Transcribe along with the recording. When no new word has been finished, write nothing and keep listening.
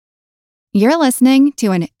You're listening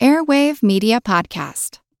to an Airwave Media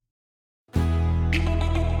Podcast.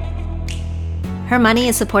 Her Money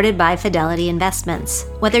is supported by Fidelity Investments.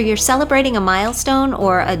 Whether you're celebrating a milestone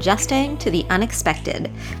or adjusting to the unexpected,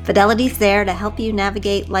 Fidelity's there to help you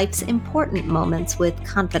navigate life's important moments with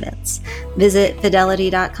confidence. Visit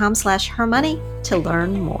fidelity.com/hermoney to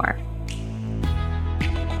learn more.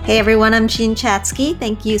 Hey everyone, I'm Jean Chatzky.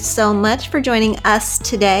 Thank you so much for joining us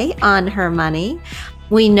today on Her Money.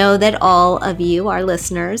 We know that all of you, our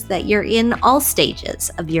listeners, that you're in all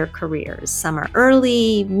stages of your careers. Some are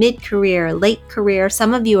early, mid-career, late career.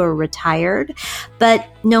 Some of you are retired. But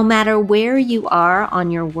no matter where you are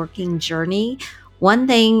on your working journey, one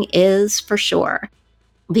thing is for sure.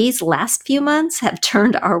 These last few months have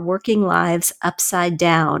turned our working lives upside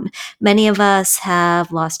down. Many of us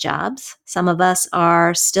have lost jobs. Some of us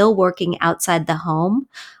are still working outside the home.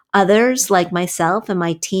 Others, like myself and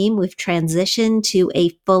my team, we've transitioned to a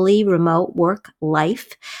fully remote work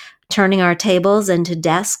life, turning our tables into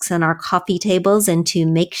desks and our coffee tables into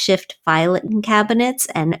makeshift filing cabinets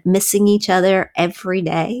and missing each other every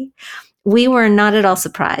day. We were not at all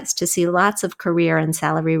surprised to see lots of career and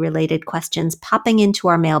salary related questions popping into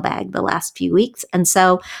our mailbag the last few weeks. And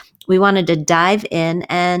so we wanted to dive in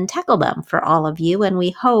and tackle them for all of you. And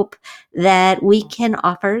we hope that we can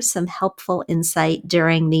offer some helpful insight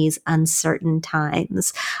during these uncertain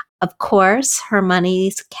times. Of course, Her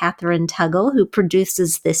Money's Katherine Tuggle, who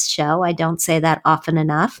produces this show, I don't say that often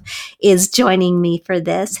enough, is joining me for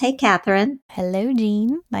this. Hey, Katherine. Hello,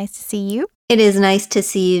 Jean. Nice to see you. It is nice to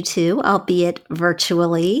see you too, albeit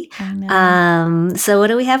virtually. I know. So what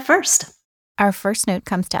do we have first? Our first note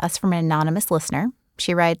comes to us from an anonymous listener.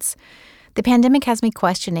 She writes, "The pandemic has me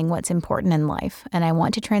questioning what's important in life, and I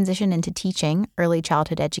want to transition into teaching early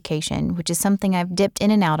childhood education, which is something I've dipped in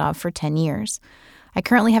and out of for 10 years. I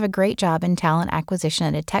currently have a great job in talent acquisition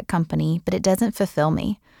at a tech company, but it doesn't fulfill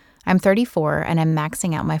me. I'm 34 and I'm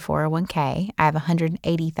maxing out my 401k. I have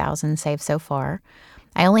 $180,000 saved so far.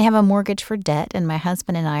 I only have a mortgage for debt, and my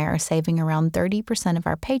husband and I are saving around 30% of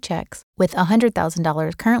our paychecks, with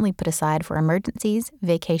 $100,000 currently put aside for emergencies,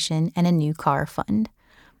 vacation, and a new car fund.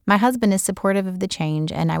 My husband is supportive of the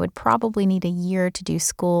change, and I would probably need a year to do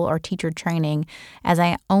school or teacher training, as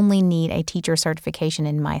I only need a teacher certification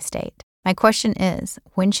in my state. My question is,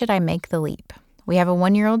 when should I make the leap? We have a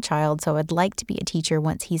 1-year-old child, so I'd like to be a teacher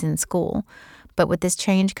once he's in school. But with this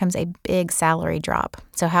change comes a big salary drop,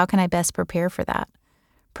 so how can I best prepare for that?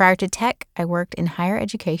 Prior to tech, I worked in higher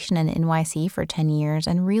education and NYC for 10 years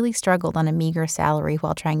and really struggled on a meager salary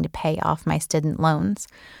while trying to pay off my student loans.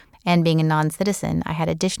 And being a non-citizen, I had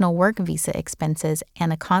additional work visa expenses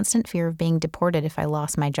and a constant fear of being deported if I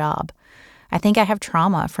lost my job. I think I have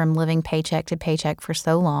trauma from living paycheck to paycheck for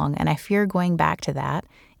so long, and I fear going back to that,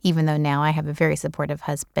 even though now I have a very supportive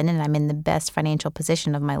husband and I'm in the best financial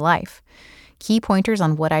position of my life. Key pointers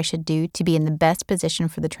on what I should do to be in the best position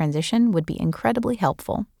for the transition would be incredibly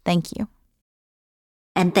helpful. Thank you."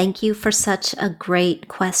 And thank you for such a great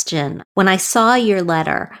question. When I saw your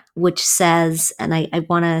letter, which says, and I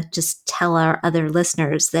want to just tell our other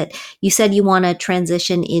listeners that you said you want to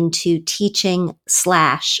transition into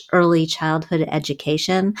teaching/early childhood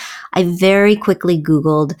education, I very quickly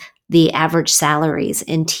Googled the average salaries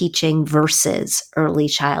in teaching versus early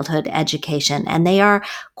childhood education. And they are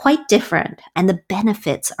quite different, and the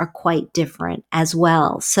benefits are quite different as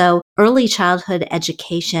well. So early childhood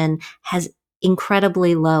education has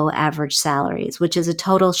incredibly low average salaries, which is a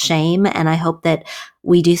total shame. And I hope that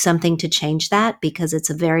we do something to change that, because it's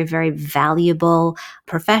a very, very valuable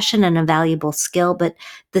profession and a valuable skill. But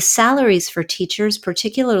the salaries for teachers,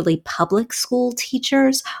 particularly public school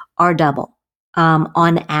teachers, are double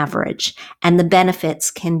on average. And the benefits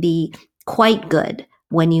can be quite good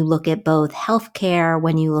when you look at both healthcare,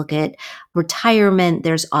 when you look at retirement,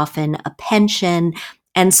 there's often a pension.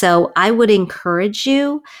 And so I would encourage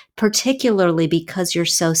you, particularly because you're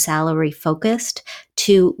so salary focused,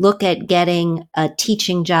 to look at getting a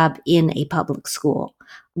teaching job in a public school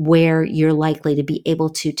where you're likely to be able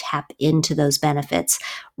to tap into those benefits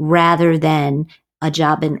rather than a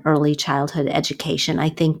job in early childhood education. I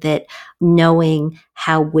think that knowing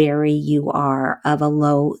how wary you are of a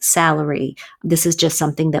low salary, this is just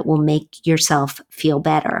something that will make yourself feel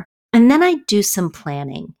better. And then I do some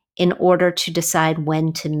planning in order to decide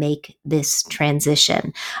when to make this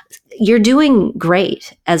transition. You're doing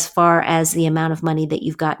great as far as the amount of money that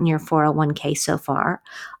you've got in your 401k so far,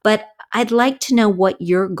 but I'd like to know what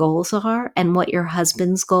your goals are and what your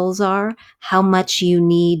husband's goals are, how much you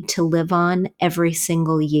need to live on every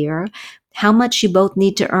single year, how much you both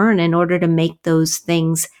need to earn in order to make those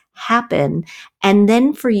things happen, and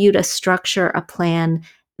then for you to structure a plan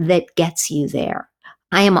that gets you there.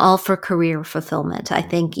 I am all for career fulfillment. I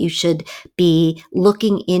think you should be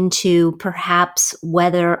looking into perhaps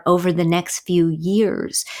whether over the next few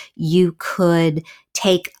years you could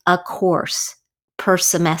take a course per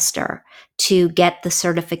semester to get the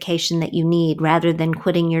certification that you need rather than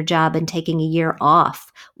quitting your job and taking a year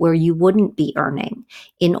off where you wouldn't be earning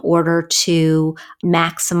in order to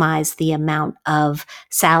maximize the amount of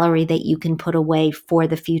salary that you can put away for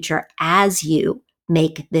the future as you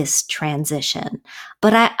make this transition.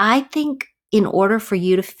 But I think in order for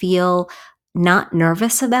you to feel not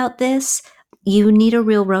nervous about this, you need a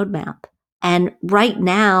real roadmap. And right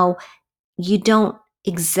now, you don't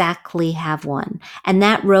exactly have one. And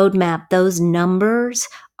that roadmap, those numbers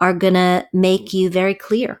are going to make you very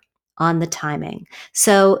clear on the timing.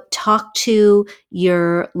 So talk to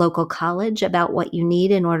your local college about what you need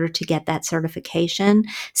in order to get that certification.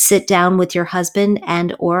 Sit down with your husband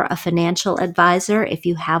and or a financial advisor if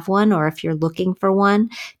you have one or if you're looking for one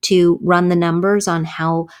to run the numbers on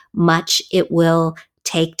how much it will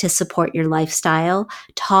take to support your lifestyle.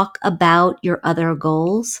 Talk about your other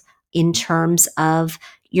goals in terms of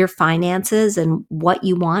your finances and what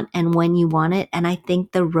you want and when you want it. And I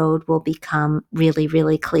think the road will become really,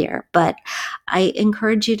 really clear. But I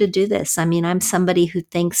encourage you to do this. I mean, I'm somebody who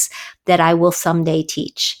thinks that I will someday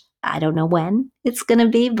teach. I don't know when it's going to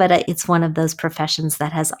be, but it's one of those professions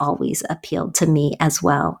that has always appealed to me as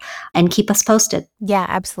well. And keep us posted. Yeah,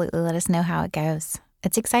 absolutely. Let us know how it goes.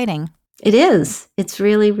 It's exciting. It is. It's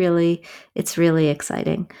really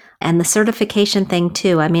exciting. And the certification thing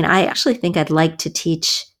too. I mean, I actually think I'd like to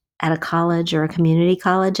teach at a college or a community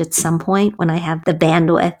college at some point when I have the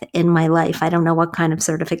bandwidth in my life. I don't know what kind of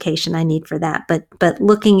certification I need for that, but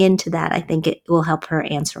looking into that, I think it will help her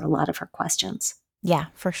answer a lot of her questions. Yeah,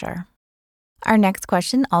 for sure. Our next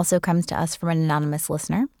question also comes to us from an anonymous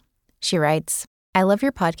listener. She writes, I love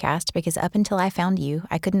your podcast because up until I found you,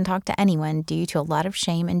 I couldn't talk to anyone due to a lot of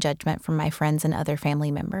shame and judgment from my friends and other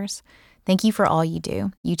family members. Thank you for all you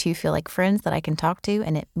do. You two feel like friends that I can talk to,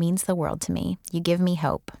 and it means the world to me. You give me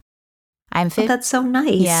hope. That's so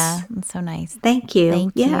nice. Yeah, that's so nice. Thank you.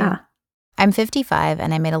 Thank you. I'm 55,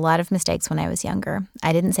 and I made a lot of mistakes when I was younger.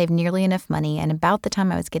 I didn't save nearly enough money, and about the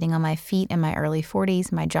time I was getting on my feet in my early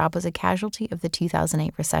 40s, my job was a casualty of the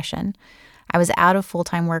 2008 recession. I was out of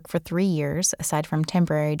full-time work for 3 years, aside from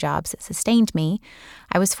temporary jobs that sustained me.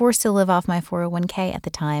 I was forced to live off my 401k at the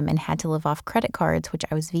time and had to live off credit cards, which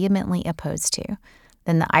I was vehemently opposed to.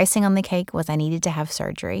 Then the icing on the cake was I needed to have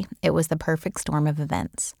surgery. It was the perfect storm of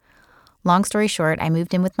events. Long story short, I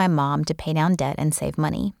moved in with my mom to pay down debt and save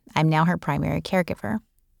money. I'm now her primary caregiver.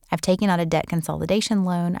 I've taken out a debt consolidation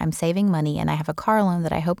loan, I'm saving money, and I have a car loan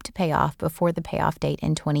that I hope to pay off before the payoff date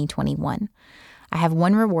in 2021. I have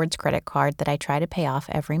one rewards credit card that I try to pay off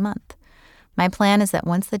every month. My plan is that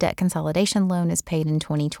once the debt consolidation loan is paid in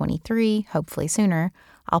 2023, hopefully sooner,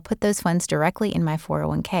 I'll put those funds directly in my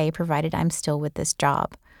 401k provided I'm still with this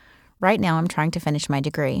job. Right now, I'm trying to finish my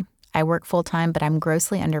degree. I work full-time, but I'm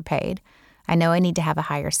grossly underpaid. I know I need to have a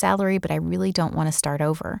higher salary, but I really don't want to start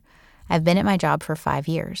over. I've been at my job for 5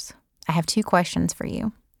 years. I have 2 questions for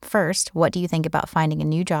you. First, what do you think about finding a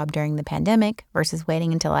new job during the pandemic versus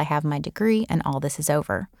waiting until I have my degree and all this is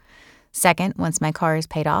over? Second, once my car is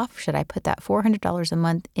paid off, should I put that $400 a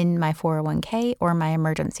month in my 401k or my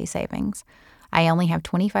emergency savings? I only have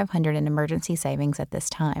 $2,500 in emergency savings at this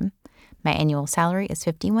time. My annual salary is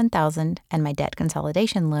 $51,000 and my debt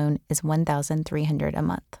consolidation loan is $1,300 a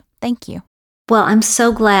month. Thank you. Well, I'm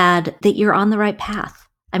so glad that you're on the right path.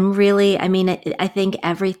 I think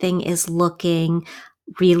everything is looking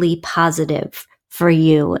really positive for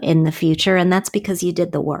you in the future, and that's because you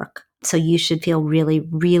did the work. So you should feel really,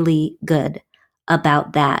 really good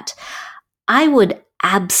about that. I would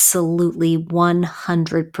absolutely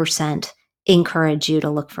 100% encourage you to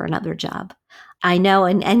look for another job. I know,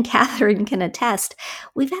 and Catherine can attest,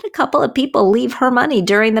 we've had a couple of people leave her money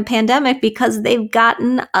during the pandemic because they've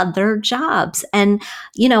gotten other jobs. And,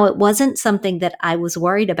 it wasn't something that I was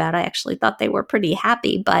worried about. I actually thought they were pretty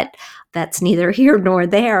happy, but that's neither here nor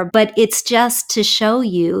there. But it's just to show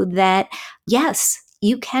you that, yes,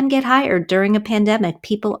 you can get hired during a pandemic.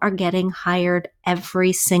 People are getting hired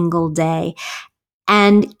every single day.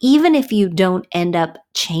 And even if you don't end up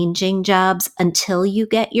changing jobs until you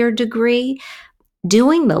get your degree,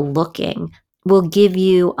 doing the looking will give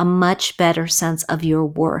you a much better sense of your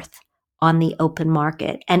worth on the open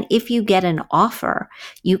market. And if you get an offer,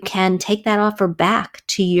 you can take that offer back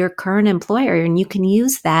to your current employer and you can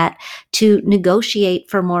use that to negotiate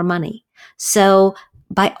for more money. So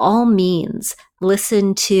by all means,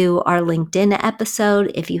 listen to our LinkedIn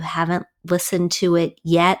episode if you haven't listened to it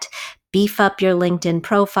yet. beef up your LinkedIn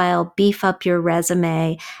profile, beef up your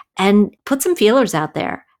resume, and put some feelers out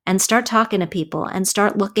there and start talking to people and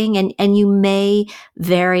start looking, and you may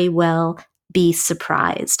very well be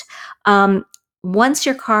surprised. Once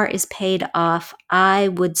your car is paid off, I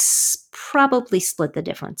would probably split the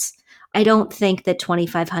difference. I don't think that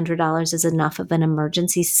 $2,500 is enough of an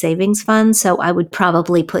emergency savings fund, so I would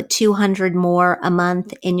probably put $200 more a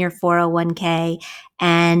month in your 401k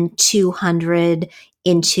and $200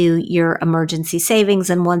 into your emergency savings.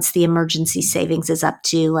 And once the emergency savings is up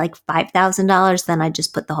to like $5,000, then I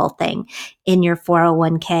just put the whole thing in your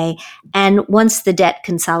 401k. And once the debt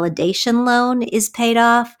consolidation loan is paid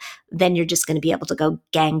off, then you're just going to be able to go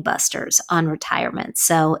gangbusters on retirement.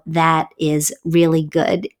 So that is really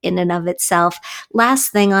good in and of itself.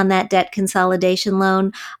 Last thing on that debt consolidation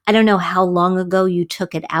loan, I don't know how long ago you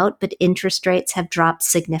took it out, but interest rates have dropped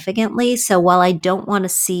significantly. So while I don't want to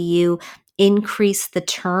see you increase the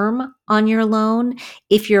term on your loan,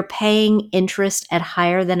 if you're paying interest at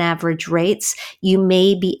higher than average rates, you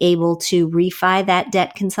may be able to refi that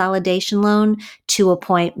debt consolidation loan to a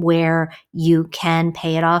point where you can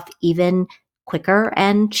pay it off even quicker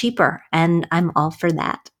and cheaper. And I'm all for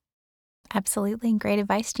that. Absolutely. Great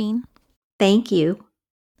advice, Jean. Thank you.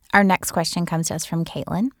 Our next question comes to us from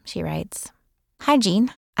Caitlin. She writes, "Hi,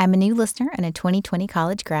 Jean. I'm a new listener and a 2020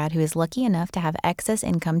 college grad who is lucky enough to have excess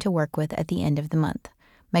income to work with at the end of the month.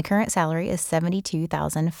 My current salary is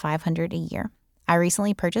 $72,500 a year. I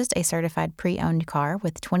recently purchased a certified pre-owned car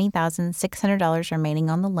with $20,600 remaining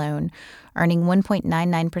on the loan, earning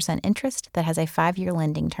 1.99% interest that has a 5-year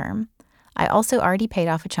lending term. I also already paid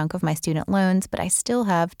off a chunk of my student loans, but I still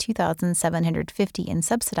have $2,750 in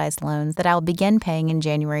subsidized loans that I'll begin paying in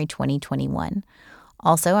January 2021.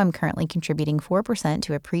 Also, I'm currently contributing 4%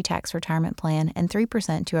 to a pre-tax retirement plan and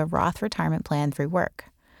 3% to a Roth retirement plan through work.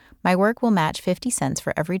 My work will match 50 cents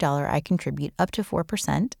for every dollar I contribute up to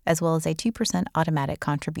 4%, as well as a 2% automatic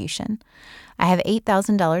contribution. I have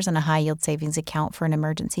 $8,000 in a high-yield savings account for an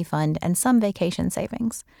emergency fund and some vacation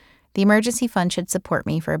savings. The emergency fund should support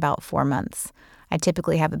me for about 4 months. I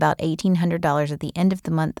typically have about $1,800 at the end of the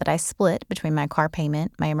month that I split between my car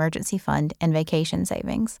payment, my emergency fund, and vacation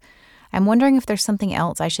savings. I'm wondering if there's something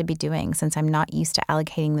else I should be doing since I'm not used to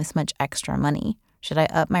allocating this much extra money. Should I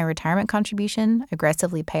up my retirement contribution,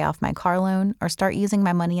 aggressively pay off my car loan, or start using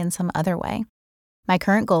my money in some other way? My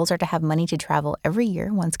current goals are to have money to travel every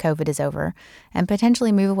year once COVID is over and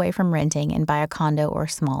potentially move away from renting and buy a condo or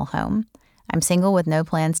small home. I'm single with no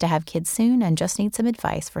plans to have kids soon and just need some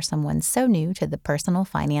advice for someone so new to the personal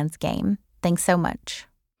finance game. Thanks so much."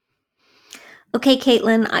 Okay,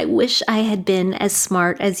 Caitlin, I wish I had been as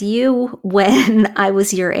smart as you when I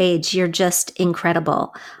was your age. You're just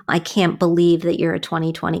incredible. I can't believe that you're a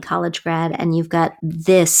 2020 college grad and you've got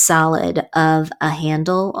this solid of a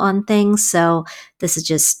handle on things. So this is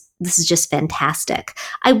just fantastic.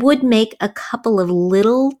 I would make a couple of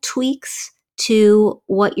little tweaks to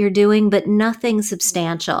what you're doing, but nothing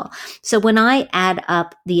substantial. So when I add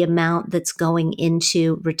up the amount that's going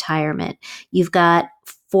into retirement, you've got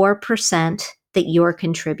 4% that you're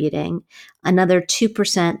contributing, another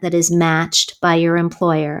 2% that is matched by your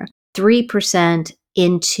employer, 3%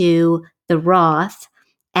 into the Roth,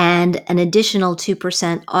 and an additional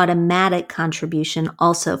 2% automatic contribution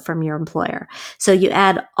also from your employer. So you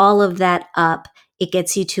add all of that up, it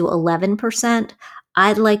gets you to 11%.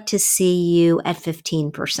 I'd like to see you at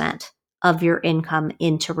 15% of your income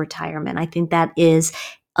into retirement. I think that is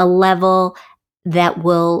a level that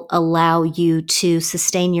will allow you to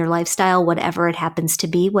sustain your lifestyle, whatever it happens to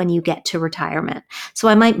be when you get to retirement. So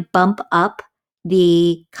I might bump up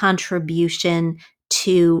the contribution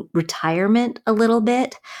to retirement a little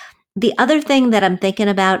bit. The other thing that I'm thinking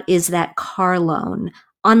about is that car loan.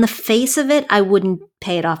 On the face of it, I wouldn't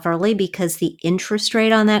pay it off early because the interest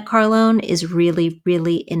rate on that car loan is really,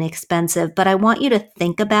 really inexpensive. But I want you to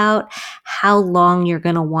think about how long you're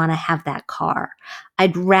going to want to have that car.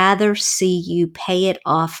 I'd rather see you pay it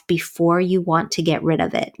off before you want to get rid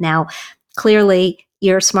of it. Now, clearly,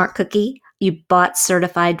 you're a smart cookie. You bought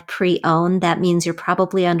certified pre-owned. That means you're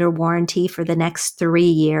probably under warranty for the next 3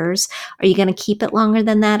 years. Are you going to keep it longer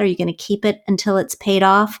than that? Are you going to keep it until it's paid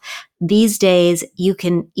off? These days, you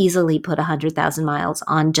can easily put 100,000 miles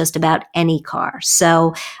on just about any car.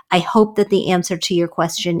 So I hope that the answer to your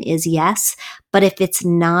question is yes. But if it's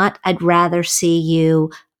not, I'd rather see you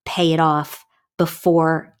pay it off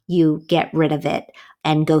before you get rid of it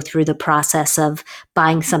and go through the process of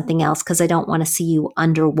buying something else, because I don't want to see you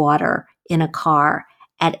underwater in a car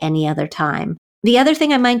at any other time. The other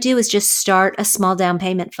thing I might do is just start a small down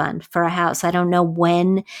payment fund for a house. I don't know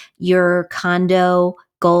when your condo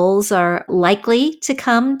goals are likely to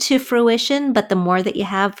come to fruition, but the more that you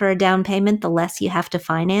have for a down payment, the less you have to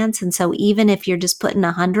finance. And so even if you're just putting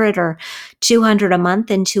 100 or 200 a month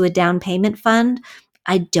into a down payment fund,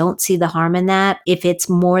 I don't see the harm in that. If it's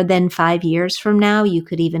more than 5 years from now, you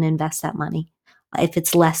could even invest that money. If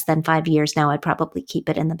it's less than 5 years now, I'd probably keep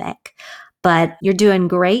it in the bank. But you're doing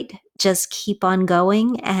great. Just keep on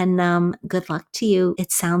going, and good luck to you.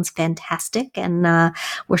 It sounds fantastic, and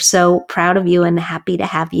we're so proud of you and happy to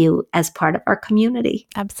have you as part of our community.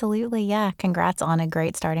 Absolutely. Yeah. Congrats on a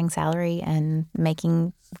great starting salary and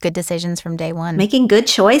making good decisions from day one. Making good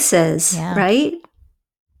choices, Yeah. right?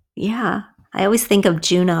 Yeah. I always think of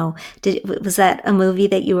Juno. Was that a movie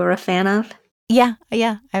that you were a fan of? Yeah.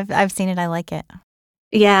 I've seen it. I like it.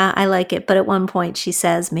 Yeah, I like it. But at one point she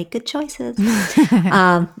says, make good choices.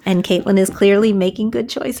 And Caitlin is clearly making good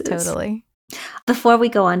choices. Totally. Before we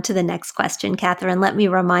go on to the next question, Catherine, let me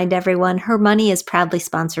remind everyone Her Money is proudly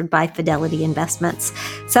sponsored by Fidelity Investments.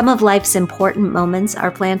 Some of life's important moments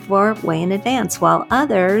are planned for way in advance, while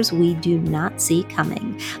others we do not see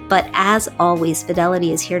coming. But as always,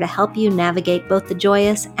 Fidelity is here to help you navigate both the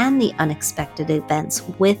joyous and the unexpected events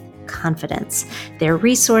with confidence. Their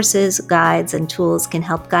resources, guides, and tools can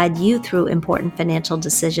help guide you through important financial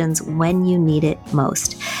decisions when you need it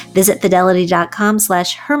most. Visit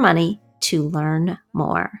fidelity.com/hermoney to learn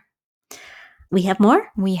more. We have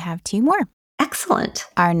more? We have 2 more. Excellent.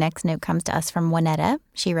 Our next note comes to us from Juanetta.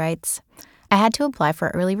 She writes, I had to apply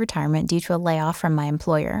for early retirement due to a layoff from my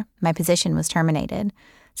employer. My position was terminated.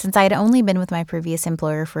 Since I had only been with my previous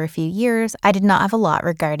employer for a few years, I did not have a lot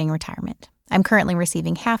regarding retirement. I'm currently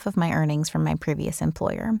receiving half of my earnings from my previous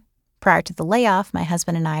employer. Prior to the layoff, my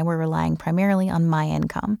husband and I were relying primarily on my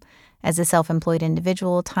income. As a self-employed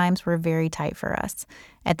individual, times were very tight for us.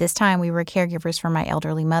 At this time, we were caregivers for my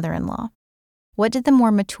elderly mother-in-law. What did the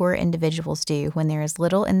more mature individuals do when there is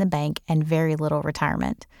little in the bank and very little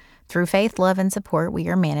retirement? Through faith, love, and support, we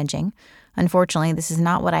are managing. Unfortunately, this is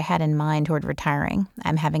not what I had in mind toward retiring.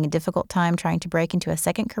 I'm having a difficult time trying to break into a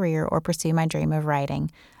second career or pursue my dream of writing.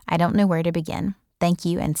 I don't know where to begin. Thank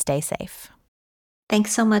you and stay safe.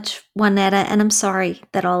 Thanks so much, Juanetta, and I'm sorry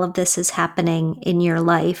that all of this is happening in your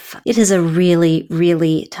life. It is a really,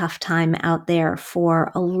 really tough time out there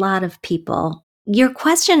for a lot of people. Your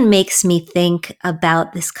question makes me think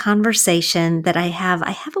about this conversation that I have.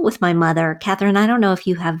 I have it with my mother. Catherine, I don't know if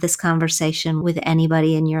you have this conversation with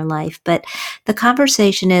anybody in your life, but the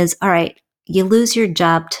conversation is, all right, you lose your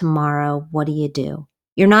job tomorrow. What do you do?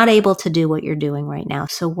 You're not able to do what you're doing right now.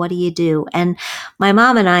 So what do you do? And my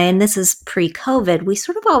mom and I, and this is pre-COVID, we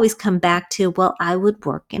sort of always come back to, well, I would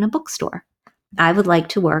work in a bookstore. I would like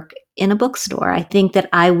to work in a bookstore. I think that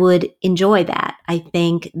I would enjoy that. I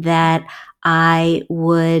think that I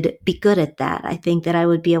would be good at that. I think that I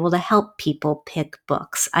would be able to help people pick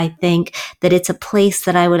books. I think that it's a place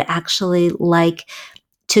that I would actually like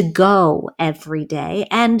to go every day.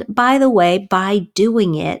 And by the way, by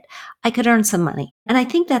doing it, I could earn some money. And I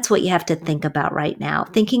think that's what you have to think about right now.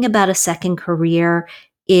 Thinking about a second career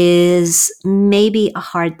is maybe a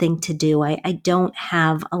hard thing to do. I don't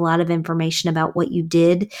have a lot of information about what you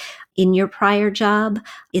did in your prior job.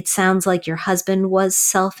 It sounds like your husband was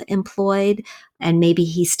self-employed, and maybe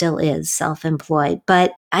he still is self-employed.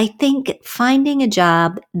 But I think finding a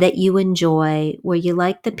job that you enjoy, where you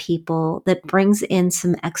like the people, that brings in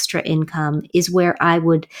some extra income is where I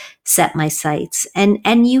would set my sights.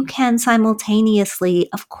 And you can simultaneously,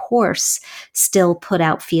 of course, still put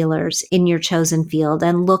out feelers in your chosen field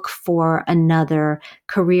and look for another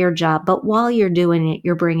career job. But while you're doing it,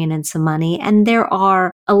 you're bringing in some money. And there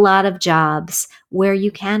are a lot of jobs where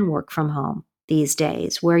you can work from home these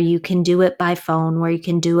days, where you can do it by phone, where you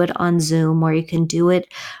can do it on Zoom, where you can do it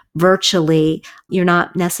virtually. You're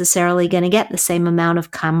not necessarily going to get the same amount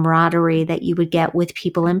of camaraderie that you would get with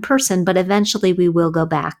people in person, but eventually we will go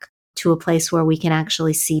back to a place where we can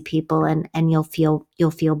actually see people, and you'll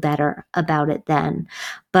feel better about it then.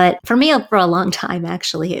 But for me, for a long time,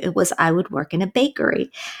 actually, it was I would work in a bakery.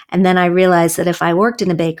 And then I realized that if I worked in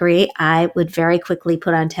a bakery, I would very quickly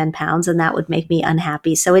put on 10 pounds and that would make me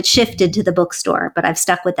unhappy. So it shifted to the bookstore, but I've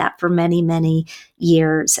stuck with that for many, many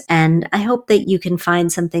years. And I hope that you can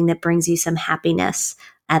find something that brings you some happiness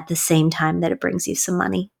at the same time that it brings you some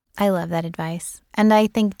money. I love that advice. And I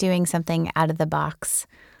think doing something out of the box,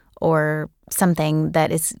 or something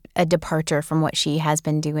that is a departure from what she has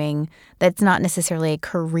been doing, that's not necessarily a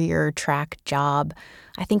career track job,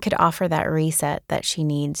 I think could offer that reset that she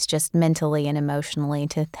needs just mentally and emotionally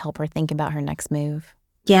to help her think about her next move.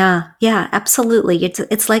 Yeah, absolutely.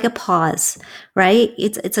 It's like a pause, right?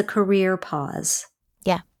 It's a career pause.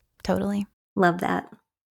 Yeah, totally. Love that.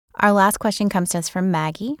 Our last question comes to us from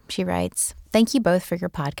Maggie. She writes, "Thank you both for your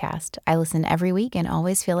podcast. I listen every week and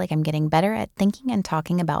always feel like I'm getting better at thinking and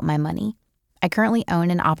talking about my money. I currently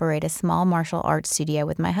own and operate a small martial arts studio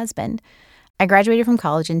with my husband. I graduated from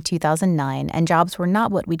college in 2009, and jobs were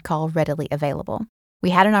not what we'd call readily available. We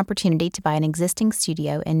had an opportunity to buy an existing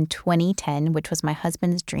studio in 2010, which was my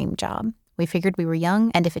husband's dream job. We figured we were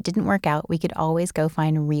young, and if it didn't work out, we could always go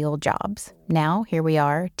find real jobs. Now, here we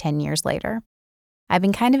are, 10 years later. I've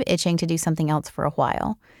been kind of itching to do something else for a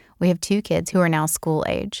while. We have 2 kids who are now school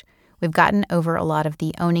age. We've gotten over a lot of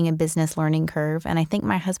the owning a business learning curve, and I think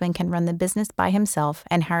my husband can run the business by himself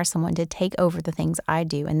and hire someone to take over the things I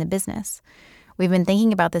do in the business. We've been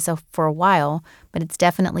thinking about this for a while, but it's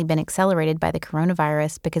definitely been accelerated by the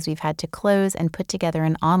coronavirus because we've had to close and put together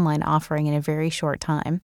an online offering in a very short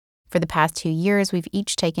time. For the past 2 years, we've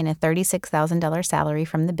each taken a $36,000 salary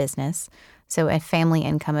from the business, so a family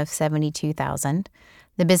income of $72,000.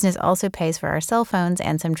 The business also pays for our cell phones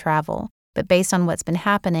and some travel, but based on what's been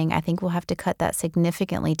happening, I think we'll have to cut that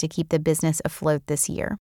significantly to keep the business afloat this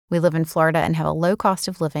year. We live in Florida and have a low cost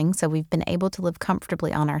of living, so we've been able to live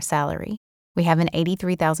comfortably on our salary. We have an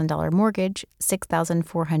 $83,000 mortgage,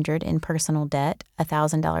 $6,400 in personal debt,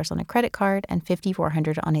 $1,000 on a credit card, and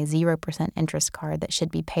 $5,400 on a 0% interest card that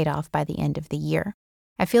should be paid off by the end of the year.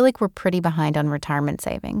 I feel like we're pretty behind on retirement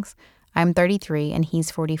savings. I'm 33 and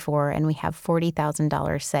he's 44, and we have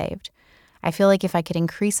 $40,000 saved. I feel like if I could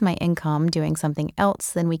increase my income doing something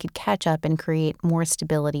else, then we could catch up and create more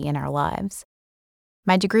stability in our lives.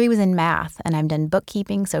 My degree was in math, and I've done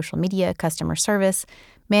bookkeeping, social media, customer service,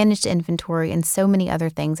 managed inventory, and so many other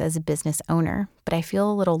things as a business owner, but I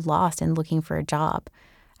feel a little lost in looking for a job.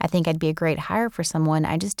 I think I'd be a great hire for someone,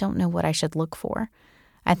 I just don't know what I should look for.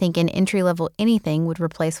 I think an entry-level anything would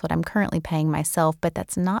replace what I'm currently paying myself, but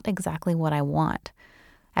that's not exactly what I want.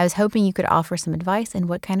 I was hoping you could offer some advice on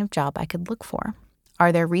what kind of job I could look for.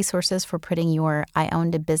 Are there resources for putting your "I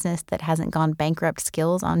owned a business that hasn't gone bankrupt"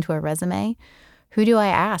 skills onto a resume? Who do I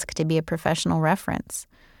ask to be a professional reference?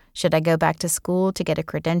 Should I go back to school to get a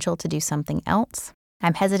credential to do something else?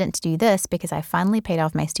 I'm hesitant to do this because I finally paid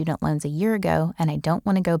off my student loans a year ago, and I don't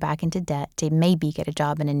want to go back into debt to maybe get a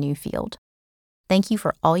job in a new field. Thank you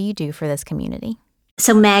for all you do for this community.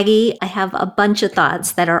 So Maggie, I have a bunch of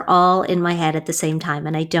thoughts that are all in my head at the same time,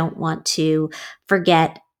 and I don't want to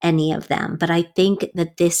forget any of them. But I think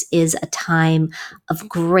that this is a time of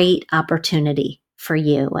great opportunity for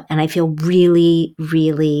you. And I feel really,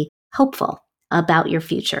 really hopeful about your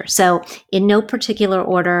future. So in no particular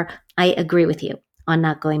order, I agree with you on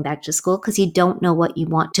not going back to school because you don't know what you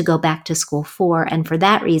want to go back to school for. And for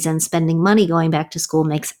that reason, spending money going back to school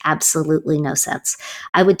makes absolutely no sense.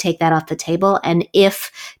 I would take that off the table. And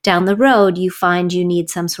if down the road you find you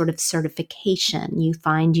need some sort of certification, you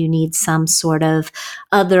find you need some sort of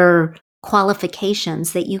other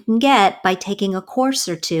qualifications that you can get by taking a course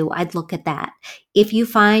or two, I'd look at that. If you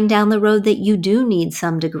find down the road that you do need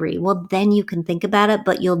some degree, well, then you can think about it,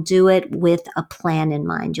 but you'll do it with a plan in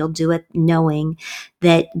mind. You'll do it knowing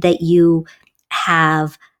that you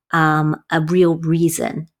have a real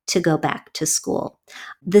reason to go back to school.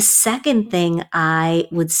 The second thing I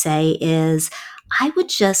would say is I would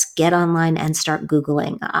just get online and start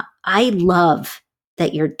Googling. I love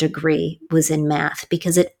that your degree was in math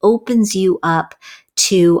because it opens you up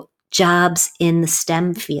to jobs in the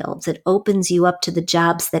STEM fields. It opens you up to the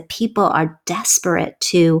jobs that people are desperate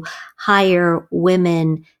to hire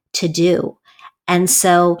women to do. And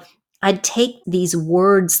so I'd take these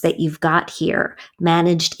words that you've got here,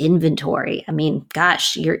 managed inventory. I mean,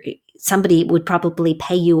 gosh, somebody would probably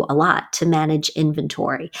pay you a lot to manage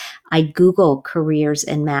inventory. I'd Google careers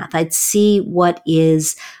in math. I'd see what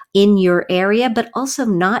is in your area, but also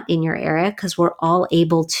not in your area because we're all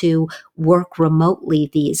able to work remotely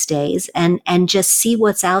these days and just see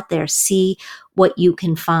what's out there, see what you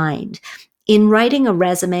can find. In writing a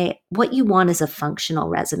resume, what you want is a functional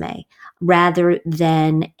resume rather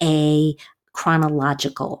than a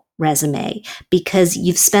chronological resume because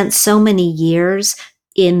you've spent so many years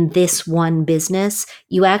in this one business.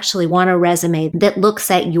 You actually want a resume that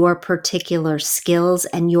looks at your particular skills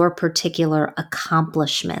and your particular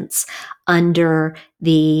accomplishments under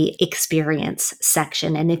the experience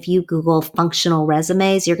section. And if you Google functional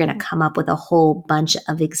resumes, you're going to come up with a whole bunch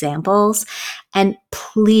of examples. And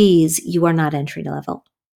please, you are not entry level.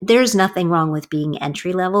 There's nothing wrong with being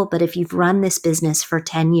entry level, but if you've run this business for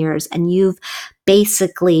 10 years and you've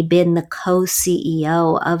basically been the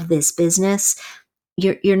co-CEO of this business,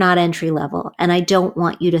 you're not entry level. And I don't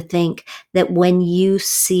want you to think that when you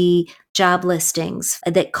see job listings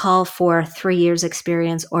that call for 3 years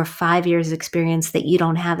experience or 5 years experience that you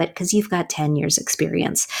don't have it because you've got 10 years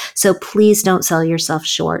experience. So please don't sell yourself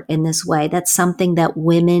short in this way. That's something that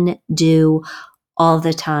women do all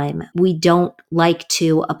the time. We don't like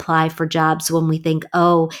to apply for jobs when we think,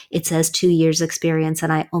 oh, it says 2 years experience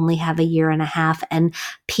and I only have a year and a half. And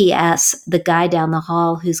P.S., the guy down the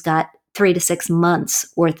hall who's got 3 to 6 months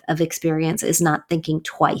worth of experience is not thinking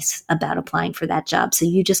twice about applying for that job. So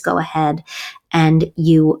you just go ahead and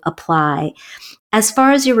you apply. As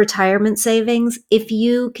far as your retirement savings, if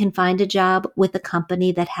you can find a job with a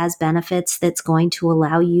company that has benefits that's going to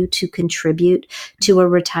allow you to contribute to a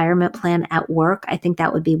retirement plan at work, I think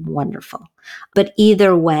that would be wonderful. But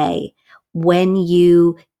either way, when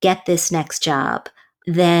you get this next job,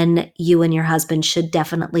 then you and your husband should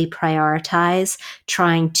definitely prioritize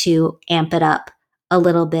trying to amp it up a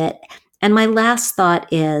little bit. And my last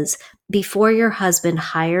thought is, before your husband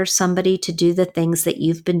hires somebody to do the things that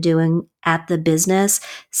you've been doing at the business,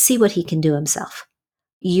 see what he can do himself.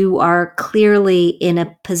 You are clearly in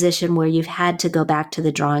a position where you've had to go back to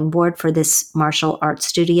the drawing board for this martial arts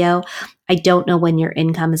studio. I don't know when your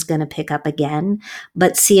income is going to pick up again,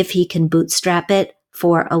 but see if he can bootstrap it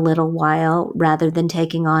for a little while rather than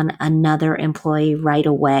taking on another employee right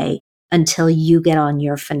away until you get on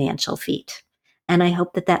your financial feet. And I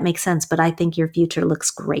hope that that makes sense, but I think your future looks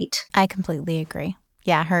great. I completely agree.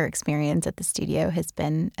 Yeah, her experience at the studio has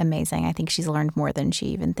been amazing. I think she's learned more than she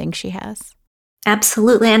even thinks she has.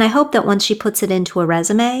 Absolutely. And I hope that once she puts it into a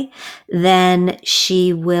resume, then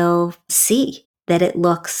she will see that it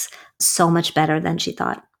looks so much better than she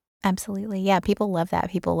thought. Absolutely. Yeah, people love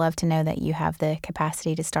that. People love to know that you have the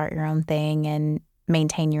capacity to start your own thing and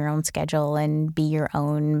maintain your own schedule and be your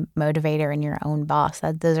own motivator and your own boss.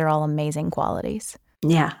 Those are all amazing qualities.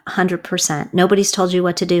 Yeah, 100%. Nobody's told you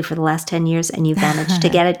what to do for the last 10 years and you've managed to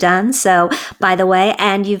get it done. So, by the way,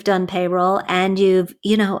 and you've done payroll and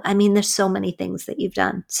there's so many things that you've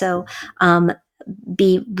done. So,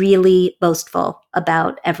 be really boastful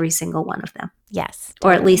about every single one of them. Yes.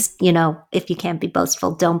 Totally. Or at least, if you can't be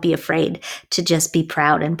boastful, don't be afraid to just be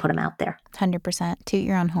proud and put them out there. 100%. Toot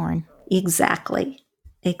your own horn. Exactly.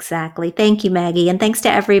 Thank you, Maggie. And thanks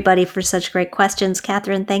to everybody for such great questions.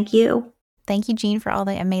 Catherine, thank you. Thank you, Jean, for all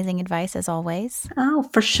the amazing advice as always. Oh,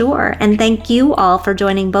 for sure. And thank you all for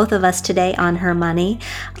joining both of us today on Her Money.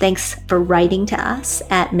 Thanks for writing to us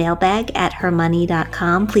at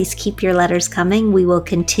mailbag@hermoney.com. Please keep your letters coming. We will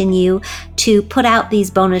continue to put out these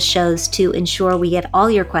bonus shows to ensure we get all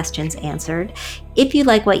your questions answered. If you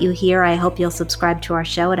like what you hear, I hope you'll subscribe to our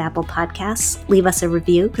show at Apple Podcasts. Leave us a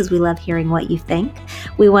review because we love hearing what you think.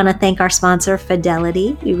 We want to thank our sponsor,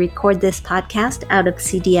 Fidelity. We record this podcast out of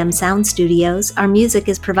CDM Sound Studios. Our music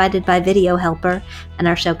is provided by Video Helper, and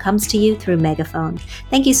our show comes to you through Megaphone.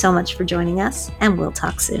 Thank you so much for joining us, and we'll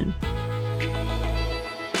talk soon.